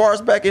could go far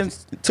as back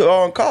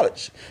into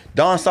college.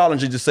 Don Solinger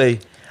used to say,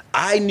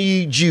 I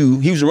need you.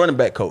 He was a running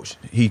back coach.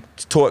 He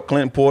taught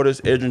Clinton Portis,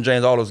 Edgerrin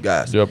James, all those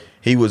guys. Yep.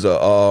 He was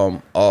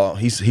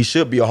he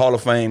should be a Hall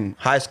of Fame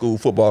high school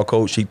football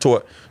coach. He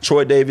taught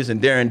Troy Davis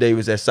and Darren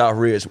Davis at South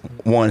Ridge,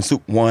 won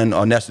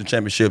national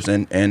championships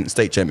and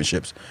state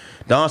championships.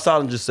 Don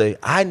Solomon just say,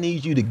 I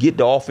need you to get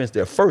the offense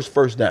their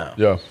first down.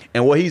 Yeah.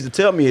 And what he used to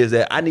tell me is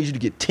that I need you to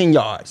get 10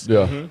 yards.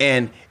 Yeah.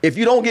 And if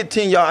you don't get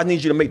 10 yards, I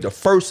need you to make the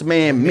first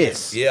man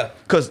miss. Yeah.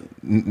 Because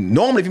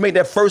normally if you make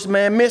that first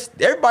man miss,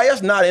 everybody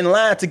else not in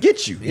line to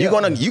get you. Yeah.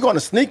 You're gonna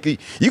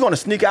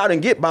sneak out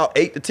and get about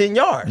 8 to 10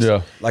 yards.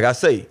 Yeah. Like I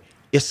say,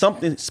 it's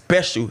something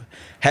special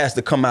has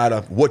to come out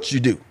of what you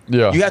do.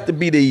 Yeah. You have to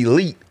be the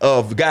elite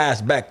of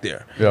guys back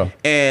there. Yeah.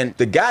 And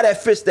the guy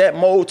that fits that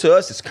mold to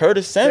us is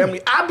Curtis Samuel.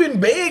 I've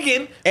been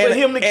begging for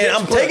him to catch and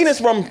I'm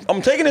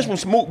taking this from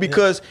Smoot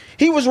because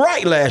he was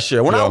right last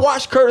year. When I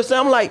watched Curtis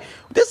Samuel, I'm like,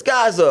 this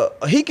guy's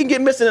he can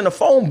get missing in the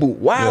phone booth.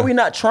 Why are we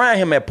not trying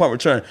him at punt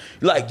return?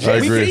 Like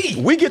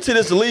we get to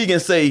this league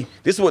and say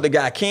this is what the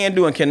guy can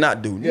do and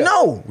cannot do. Yeah.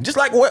 No, just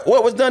like what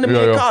was done to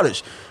me in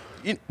college.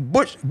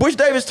 Butch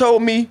Davis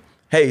told me,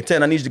 hey,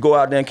 Ten, I need you to go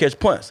out there and catch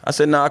punts. I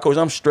said, nah, coach,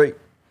 I'm straight.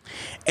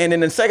 And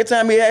then the second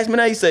time he asked me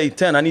that, he said,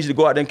 Ten, I need you to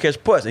go out there and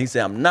catch punts. And he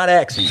said, I'm not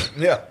asking you.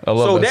 Yeah. I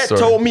love that story.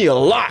 told me a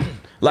lot.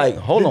 Like,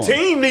 hold on. The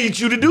team needs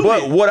you to do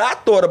But what I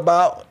thought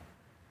about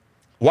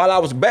while I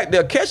was back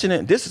there catching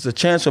it, this is a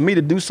chance for me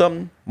to do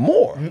something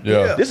more.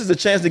 Yeah. This is a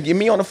chance to get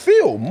me on the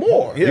field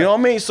more. Yeah. You know what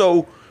I mean?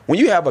 So when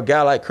you have a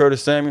guy like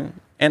Curtis Samuel,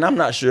 and I'm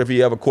not sure if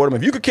he ever caught him.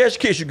 If you could catch a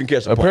kiss, you can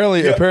catch a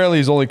apparently, punt. Apparently,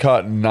 he's only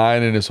caught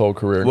 9 in his whole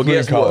career. Well,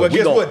 guess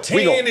what?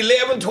 10,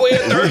 11, 12,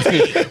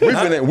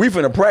 13. we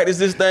finna practice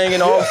this thing in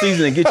the off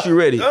season and get you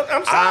ready.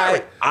 I'm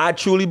sorry. I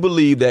truly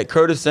believe that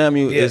Curtis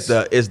Samuel is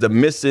the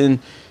missing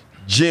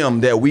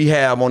gem that we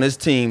have on this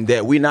team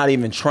that we're not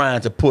even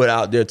trying to put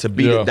out there to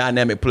be the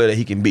dynamic player that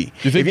he can be.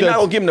 If you're not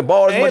gonna give him the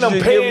ball as much as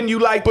I'm paying you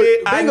like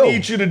that, I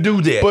need you to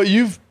do that. But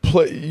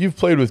you've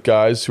played with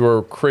guys who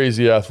are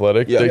crazy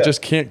athletic. They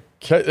just can't.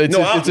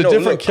 It's a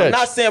different catch. I'm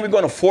not saying we're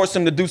going to force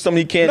him to do something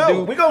he can't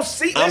do. We're going to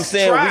see. I'm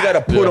saying we got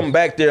to put him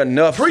back there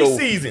enough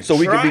so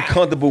we can be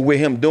comfortable with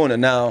him doing it.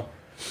 Now,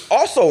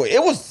 also,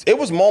 it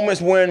was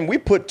moments when we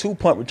put 2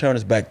 punt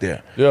returners back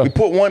there. Yeah. We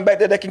put one back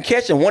there that can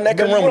catch and one that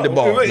can run with the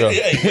ball.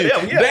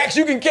 Dax,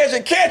 you can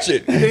catch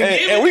it.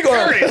 And we're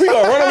going to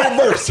run him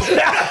reverse.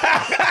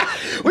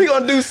 We're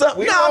going to do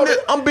something.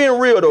 I'm being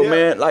real, though,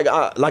 man. I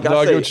get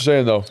what you're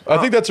saying, though. I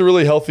think that's a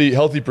really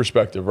healthy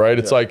perspective, right?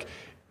 It's like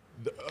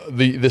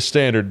the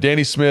standard.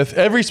 Danny Smith,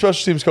 every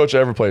special teams coach I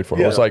ever played for,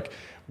 was like,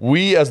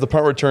 we as the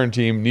punt return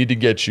team need to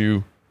get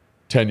you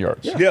 10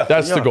 yards. Yeah.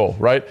 That's the goal,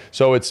 right?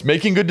 So it's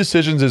making good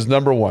decisions is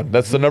number one.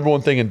 That's the number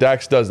one thing, and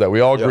Dax does that. We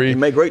all agree.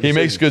 He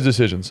makes good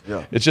decisions.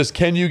 Yeah. It's just,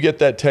 can you get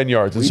that 10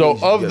 yards? And so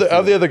of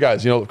the other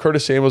guys,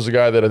 Curtis Samuel's a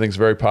guy that I think is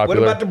very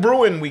popular. What about the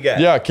Bruin we got?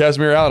 Yeah,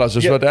 Casimir Allen. I was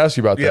just about to ask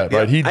you about that,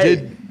 right? He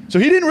did. So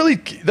he didn't really.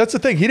 That's the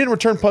thing. He didn't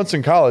return punts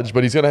in college,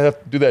 but he's going to have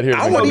to do that here.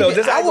 I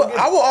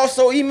will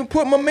also even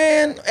put my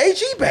man AG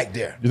back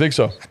there. You think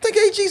so? I think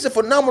AG's a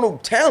phenomenal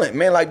talent,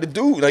 man. Like the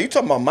dude. Like you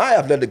talking about my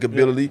athletic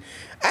ability.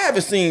 I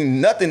haven't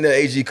seen nothing that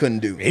AG couldn't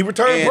do. He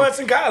returned punts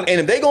in college. And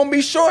if they're gonna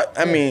be short,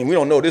 I mean, we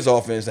don't know this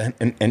offense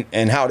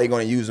and how they're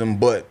gonna use them,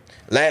 but.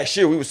 Last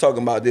year we was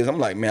talking about this. I'm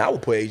like, man, I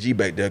would put AG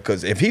back there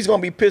because if he's gonna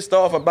be pissed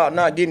off about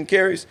not getting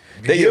carries,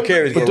 they get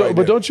carries.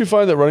 But don't you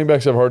find that running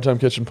backs have a hard time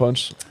catching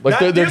punch? Like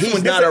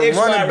he's not a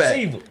running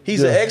back.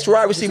 He's an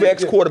ex-wide receiver,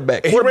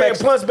 ex-quarterback. He ran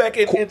punts back.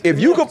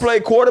 If you could play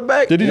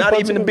quarterback, not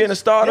even being a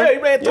starter. Yeah, he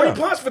ran 3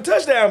 punts for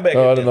touchdown back.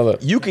 Oh, I didn't know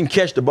that. You can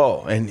catch the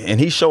ball, and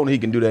he's shown he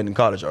can do that in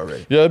college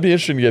already. Yeah, it'd be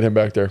interesting to get him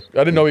back there. I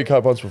didn't know he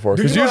caught punts before.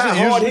 Do you know how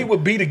hard he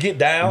would be to get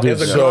down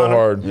as a so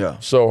hard. Yeah,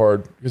 so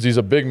hard because he's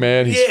a big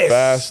man. He's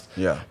fast.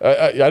 Yeah,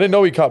 I didn't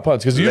know he caught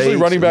punts because usually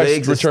running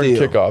backs return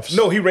kickoffs.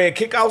 No, he ran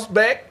kickoffs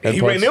back. And he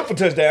ran them for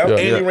touchdowns, and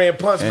he ran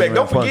punts back.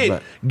 Don't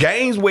forget,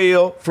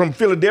 Gaineswell from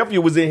Philadelphia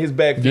was in his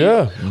backfield.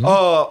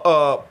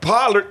 Yeah.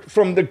 Pollard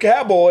from the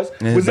Cowboys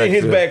was in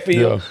his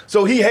backfield. Yeah.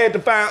 So he had to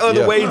find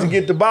other ways to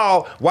get the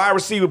ball. Wide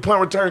receiver,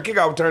 punt return,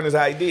 kickoff return is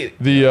how he did it.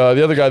 The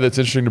other guy that's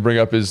interesting to bring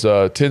up is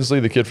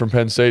Tinsley, the kid from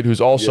Penn State, who's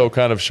also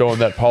kind of showing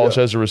that polish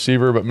as a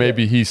receiver, but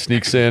maybe he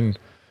sneaks in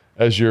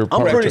as your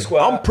punt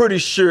return. I'm pretty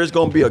sure it's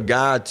going to be a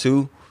guy,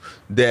 too,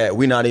 that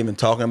we're not even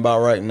talking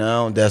about right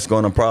now that's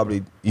going to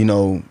probably,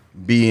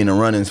 be in the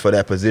runnings for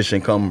that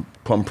position come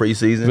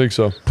preseason. I think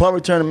so. Punt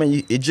return,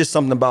 man, it's just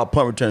something about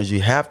punt returns.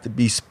 You have to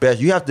be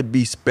special. You have to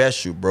be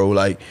special, bro.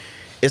 Like,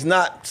 it's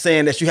not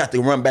saying that you have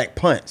to run back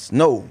punts.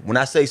 No, when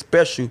I say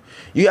special,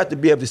 you have to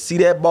be able to see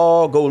that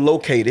ball, go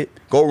locate it,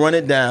 go run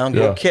it down,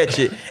 go catch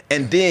it,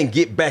 and then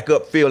get back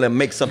upfield and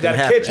make something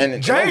happen.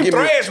 And James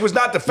Thrash was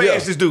not the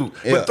fastest dude,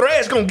 but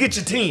Thrash gonna get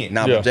you 10.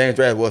 But James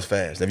Thrash was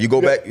fast. If you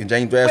go back,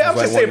 James Thrash was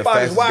like one of the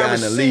fastest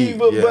guys in the league.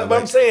 But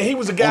I'm saying he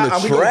was a guy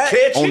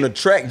on the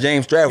track.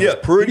 James Thrash was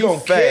pretty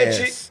fast. Catch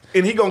it,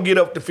 and he gonna get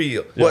up the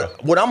field. But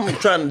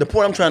the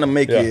point I'm trying to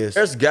make is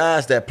there's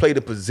guys that play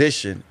the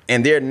position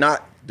and they're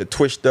not the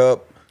twitched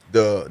up,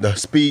 the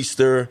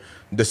speedster,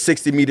 the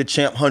 60-meter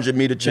champ,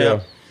 100-meter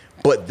champ,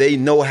 but they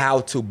know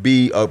how to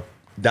be a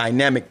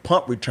dynamic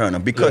punt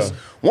returner. Because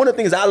one of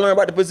the things I learned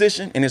about the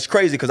position, and it's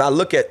crazy because I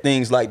look at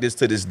things like this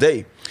to this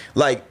day,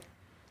 like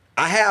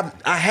I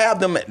have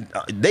them,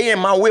 they in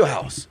my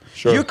wheelhouse.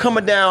 Sure. You're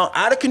coming down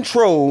out of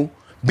control,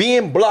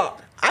 being blocked.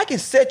 I can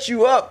set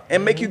you up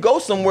and make you go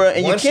somewhere,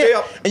 and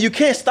you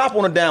can't stop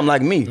on a dime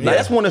like me. Like,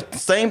 that's one of the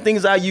same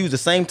things I use, the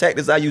same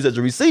tactics I use as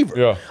a receiver.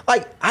 Yeah.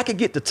 Like, I could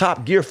get the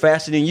top gear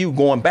faster than you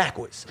going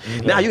backwards.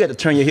 Now you got to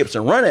turn your hips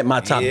and run at my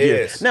top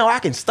gear. Now I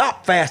can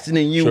stop faster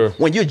than you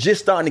when you're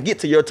just starting to get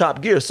to your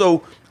top gear.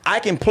 So I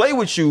can play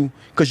with you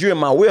because you're in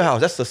my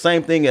wheelhouse. That's the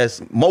same thing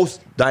as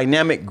most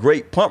dynamic,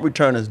 great punt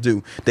returners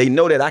do. They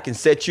know that I can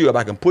set you up.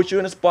 I can put you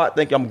in a spot,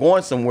 think I'm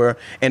going somewhere,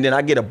 and then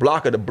I get a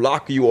blocker to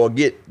block you or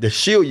get to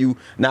shield you.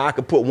 Now I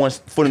can put one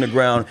foot in the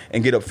ground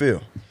and get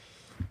upfield.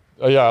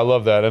 Yeah, I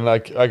love that. And I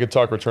could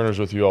talk returners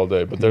with you all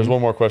day, but there's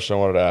one more question I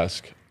wanted to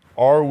ask.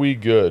 Are we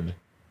good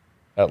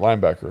at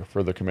linebacker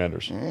for the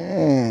Commanders?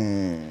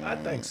 I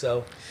think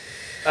so.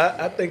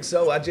 I think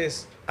so.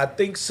 I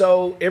think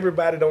so.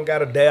 Everybody don't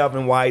got a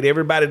Dalvin White.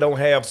 Everybody don't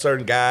have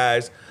certain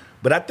guys.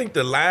 But I think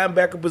the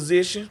linebacker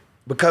position,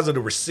 because of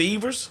the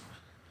receivers.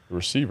 The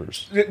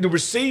receivers? The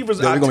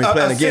receivers, I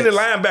see the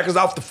linebackers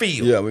off the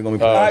field. Yeah, we're going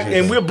to be playing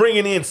and we're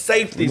bringing in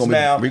safeties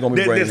now. We're going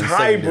to be bringing in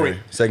hybrid.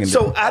 Secondary.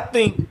 So I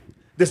think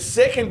the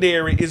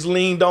secondary is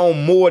leaned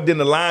on more than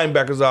the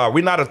linebackers are.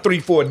 We're not a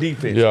 3-4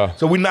 defense. Yeah.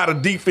 So we're not a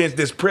defense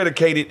that's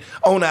predicated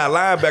on our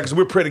linebackers.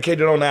 We're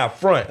predicated on our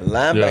front.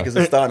 Linebackers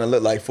are starting to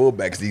look like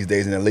fullbacks these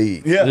days in the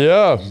league.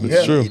 Yeah,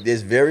 it's true.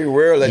 It's very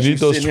rare that you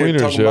sit here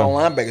talking about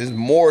linebackers. It's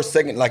more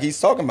second, like he's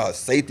talking about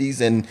safeties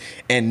and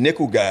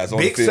nickel guys on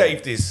the field. Big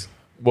safeties.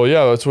 Well,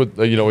 yeah, that's what,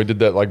 we did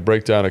that like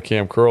breakdown of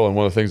Cam Curl, and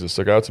one of the things that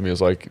stuck out to me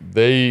is like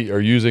they are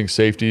using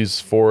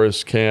safeties,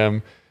 Forrest,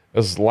 Cam,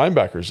 as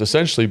linebackers,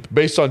 essentially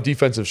based on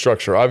defensive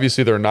structure.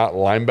 Obviously, they're not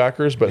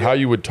linebackers, but how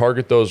you would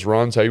target those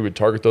runs, how you would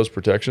target those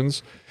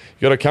protections,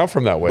 you got to count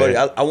from that way.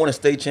 But I won a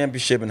state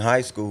championship in high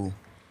school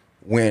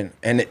when,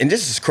 and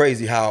this is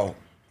crazy how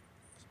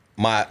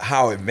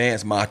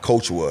advanced my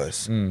coach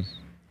was.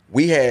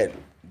 We had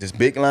this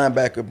big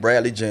linebacker,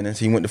 Bradley Jennings.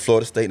 He went to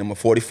Florida State, number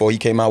 44. He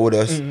came out with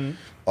us.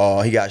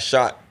 He got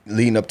shot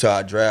leading up to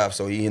our draft,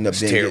 so he ended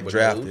up being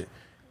drafted. Move.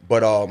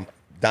 But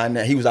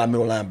he was our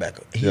middle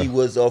linebacker. He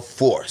was a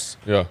force.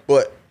 Yeah.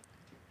 But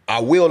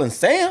our Will and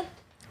Sam,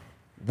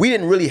 we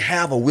didn't really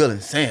have a Will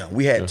and Sam.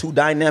 We had two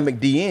dynamic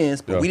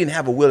DNs, but we didn't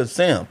have a Will and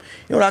Sam.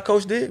 You know what our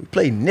coach did? We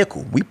played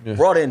nickel. We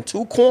brought in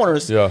two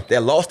corners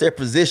that lost their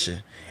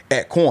position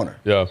at corner.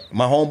 Yeah.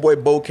 My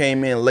homeboy Bo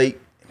came in late,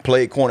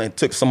 played corner and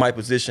took somebody's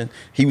position.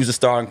 He was a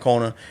starting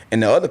corner.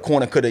 And the other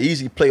corner could have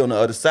easily played on the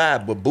other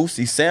side, but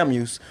Boosie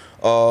Samuels,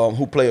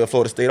 who played at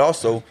Florida State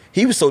also,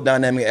 he was so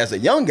dynamic as a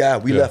young guy,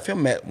 we left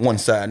him at one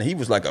side, and he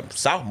was like a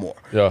sophomore.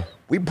 Yeah.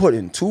 We put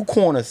in two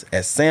corners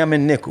at Sam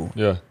and nickel,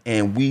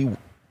 and we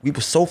were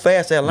so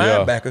fast at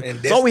linebacker.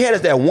 And so all we had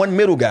is that one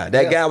middle guy.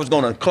 That guy was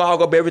going to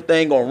clog up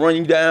everything, going to run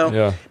you down.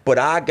 Yeah. But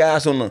our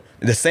guys on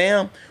the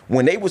Sam,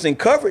 when they was in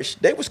coverage,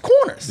 they was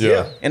corners.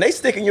 Yeah. And they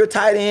sticking your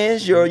tight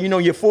ends, your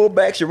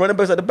fullbacks, your running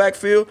backs at the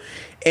backfield.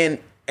 And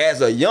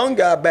as a young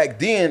guy back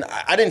then,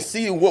 I didn't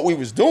see what we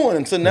was doing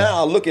until now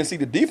I look and see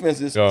the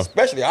defenses,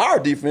 especially our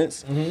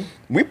defense.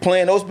 We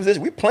playing those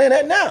positions. We playing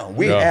that now.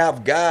 We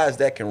have guys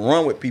that can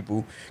run with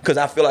people because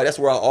I feel like that's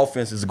where our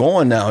offense is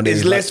going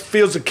nowadays. There's less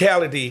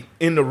physicality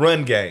in the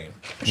run game.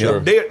 Sure.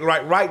 They're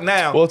like right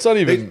now. Well, it's not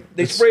even.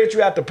 They spread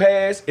you out to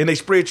pass and they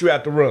spread you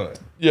out to run.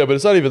 Yeah, but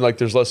it's not even like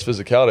there's less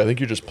physicality. I think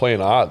you're just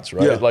playing odds,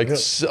 right? Like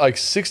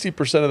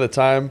 60% of the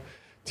time,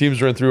 teams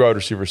ran through wide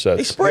receiver sets.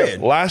 They spread.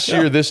 Last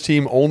year, this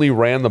team only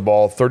ran the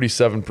ball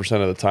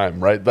 37% of the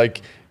time, right?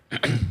 Like,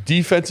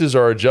 defenses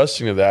are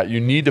adjusting to that. You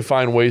need to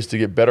find ways to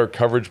get better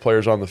coverage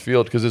players on the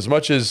field because as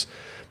much as,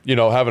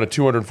 having a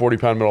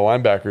 240-pound middle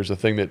linebacker is a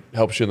thing that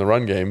helps you in the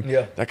run game,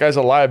 that guy's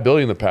a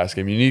liability in the pass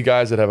game. You need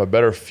guys that have a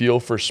better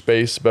feel for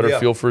space, better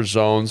feel for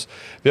zones.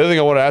 The other thing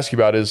I want to ask you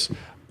about is,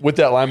 with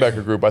that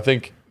linebacker group, I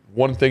think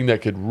one thing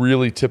that could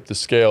really tip the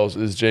scales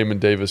is Jamin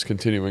Davis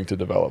continuing to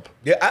develop.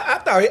 Yeah,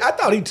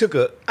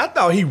 I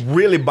thought he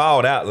really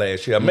balled out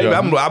last year. Maybe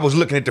I was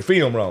looking at the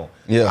film wrong.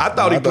 Yeah, I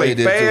thought he played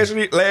fast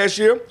last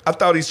year. I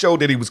thought he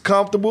showed that he was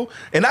comfortable,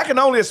 and I can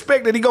only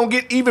expect that he's gonna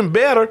get even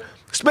better,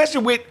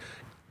 especially with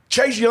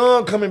Chase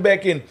Young coming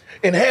back in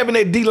and having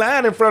that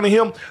D-line in front of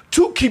him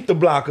to keep the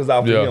blockers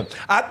off of him.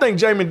 I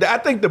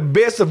think the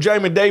best of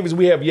Jamin Davis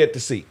we have yet to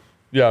see.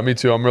 Yeah, me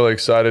too. I'm really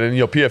excited. And,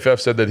 PFF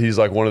said that he's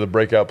like one of the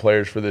breakout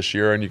players for this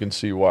year, and you can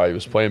see why. He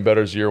was playing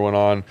better as the year went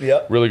on,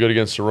 really good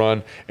against the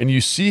run. And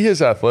you see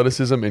his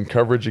athleticism in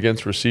coverage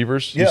against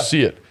receivers. You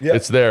see it.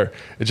 It's there.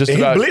 It's just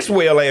about – he blitzed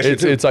well last year,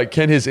 too. It's like,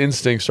 can his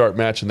instincts start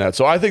matching that?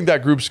 So I think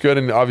that group's good,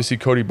 and obviously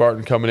Cody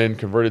Barton coming in,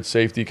 converted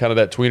safety, kind of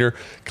that tweener.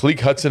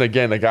 Khaleke Hudson,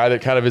 again, a guy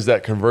that kind of is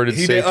that converted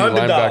safety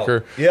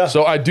linebacker. Yeah.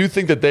 So I do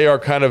think that they are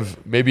kind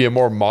of maybe a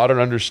more modern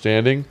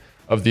understanding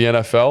of the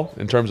NFL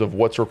in terms of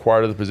what's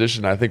required of the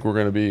position. I think we're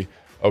going to be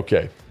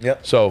Okay.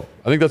 Yep. So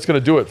I think that's going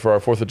to do it for our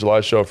 4th of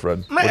July show,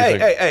 Fred. Man,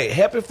 hey,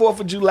 happy 4th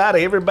of July to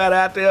everybody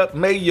out there.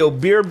 May your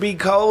beer be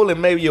cold and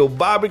maybe your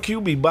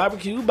barbecue be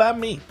barbecued by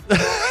me.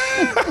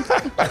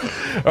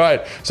 All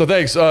right. So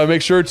thanks.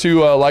 Make sure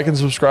to like and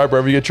subscribe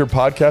wherever you get your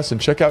podcasts, and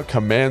check out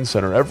Command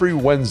Center every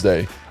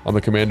Wednesday on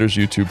the Commanders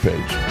YouTube page.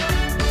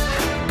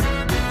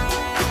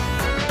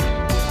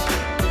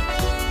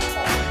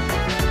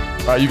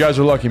 All right, you guys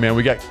are lucky, man.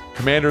 We got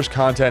Commanders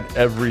content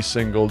every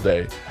single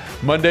day.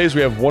 Mondays, we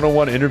have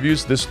one-on-one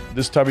interviews. This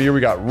time of year, we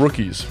got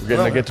rookies. We're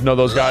getting to get to know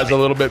those guys a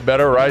little bit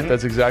better, right? Mm-hmm.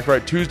 That's exactly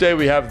right. Tuesday,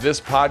 we have this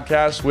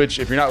podcast, which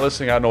if you're not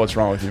listening, I don't know what's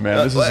wrong with you, man.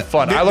 This is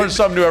fun. I learn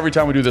something new every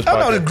time we do this podcast.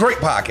 No, it's a great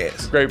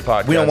podcast. Great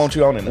podcast. We don't want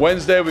you on it.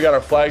 Wednesday, we got our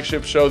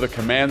flagship show, The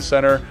Command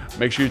Center.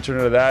 Make sure you tune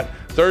into that.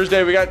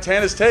 Thursday, we got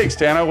Tana's Takes.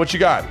 Tana, what you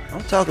got?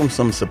 I'm talking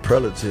some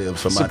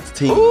superlatives from my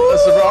team. Ooh,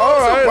 all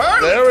right.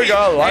 There we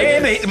go.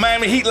 And the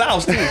Miami Heat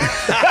lost, too.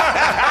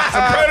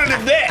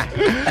 Superlative that.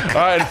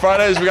 All right, and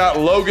Fridays, we got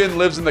Logan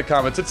Lives in the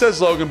Comments. It says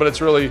Logan, but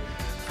it's really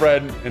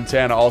Fred and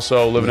Tana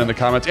also living in the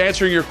comments,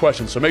 answering your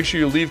questions. So make sure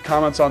you leave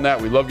comments on that.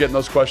 We love getting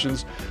those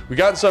questions. We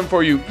got some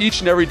for you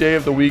each and every day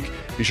of the week.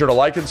 Be sure to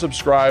like and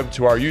subscribe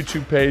to our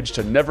YouTube page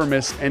to never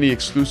miss any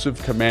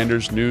exclusive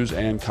Commanders news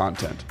and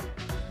content.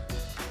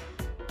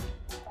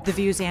 The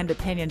views and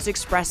opinions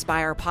expressed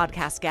by our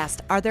podcast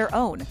guests are their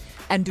own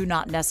and do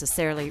not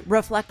necessarily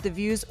reflect the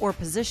views or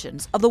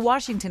positions of the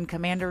Washington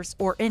Commanders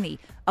or any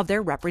of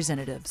their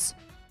representatives.